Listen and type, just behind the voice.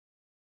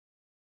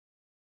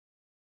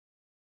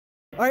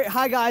All right,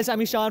 hi guys,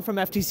 I'm Ishan from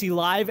FTC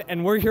Live,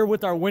 and we're here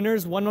with our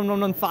winners,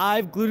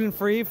 11115,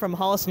 gluten-free from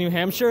Hollis, New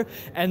Hampshire,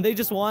 and they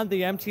just won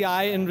the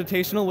MTI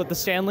Invitational with the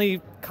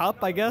Stanley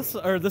Cup, I guess,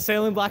 or the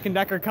Stanley Black &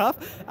 Decker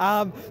Cup.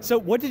 So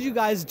what did you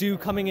guys do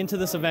coming into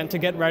this event to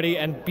get ready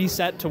and be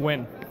set to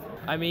win?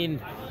 I mean,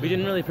 we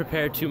didn't really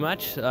prepare too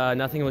much.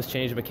 Nothing was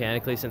changed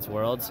mechanically since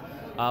Worlds.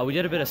 We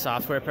did a bit of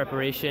software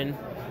preparation.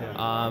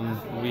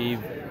 We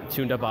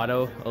tuned up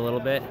auto a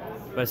little bit,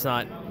 but it's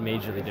not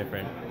majorly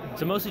different.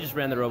 So mostly just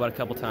ran the robot a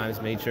couple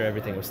times, made sure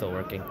everything was still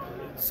working.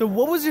 So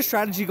what was your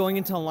strategy going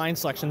into line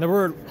selection? There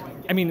were,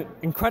 I mean,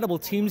 incredible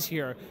teams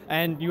here,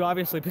 and you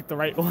obviously picked the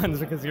right ones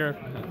because you're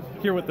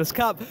here with this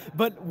cup.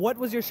 But what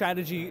was your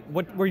strategy?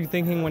 What were you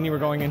thinking when you were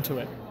going into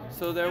it?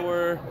 So there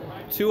were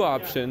two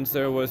options.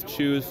 There was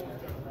choose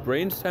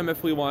brainstem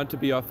if we wanted to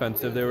be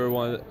offensive. They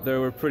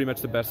were pretty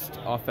much the best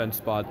offense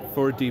spot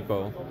for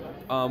depot.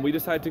 We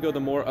decided to go the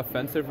more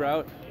offensive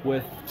route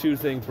with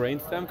choosing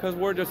brainstem because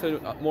we're just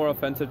a more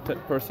offensive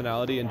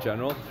personality in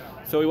general.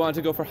 So we wanted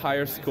to go for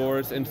higher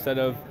scores instead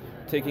of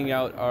taking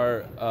out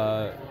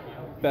our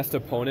best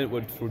opponent,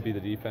 which would be the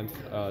defense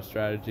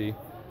strategy.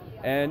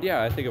 And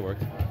yeah, I think it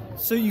worked.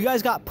 So you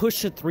guys got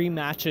pushed to 3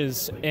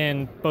 matches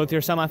in both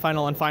your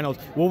semifinal and finals.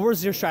 What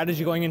was your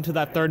strategy going into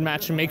that third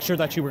match to make sure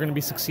that you were going to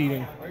be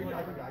succeeding?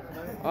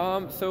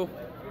 So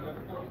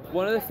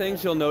one of the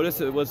things you'll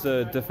notice, it was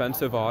the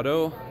defensive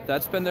auto.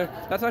 That's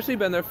actually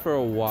been there for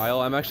a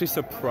while. I'm actually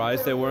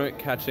surprised they weren't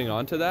catching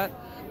on to that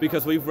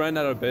because we've run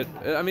that a bit.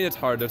 I mean, it's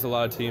hard. There's a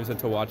lot of teams and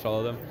to watch all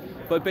of them.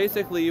 But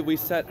basically, we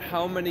set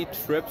how many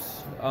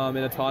trips in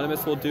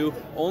autonomous we'll do.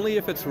 Only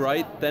if it's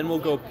right, then we'll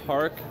go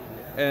park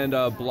and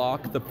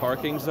block the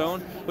parking zone,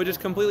 which is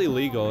completely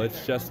legal.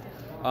 It's just,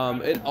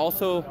 it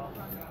also,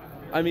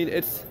 I mean,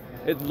 it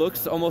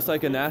looks almost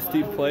like a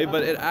nasty play,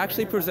 but it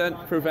actually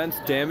prevents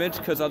damage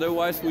because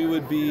otherwise we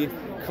would be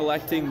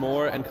collecting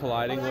more and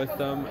colliding with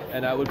them,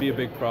 and that would be a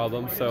big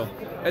problem. So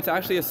it's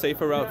actually a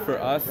safer route for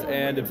us,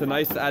 and it's a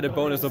nice added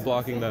bonus of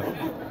blocking them.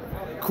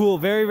 Cool,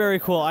 very, very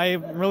cool.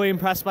 I'm really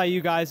impressed by you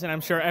guys, and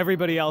I'm sure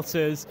everybody else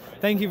is.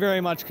 Thank you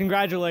very much.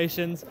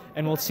 Congratulations,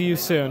 and we'll see you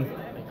soon.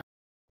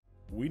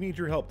 We need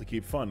your help to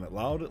keep fun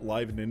loud,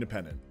 live, and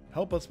independent.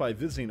 Help us by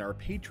visiting our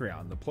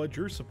Patreon to pledge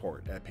your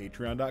support at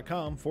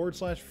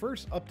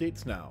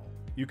patreon.com/firstupdatesnow.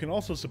 You can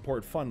also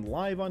support Fun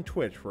live on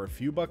Twitch for a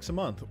few bucks a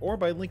month or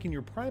by linking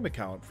your Prime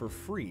account for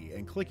free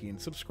and clicking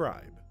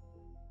subscribe.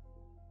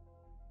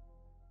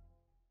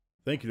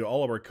 Thank you to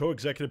all of our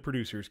co-executive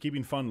producers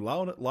keeping Fun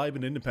loud, live,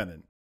 and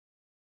independent.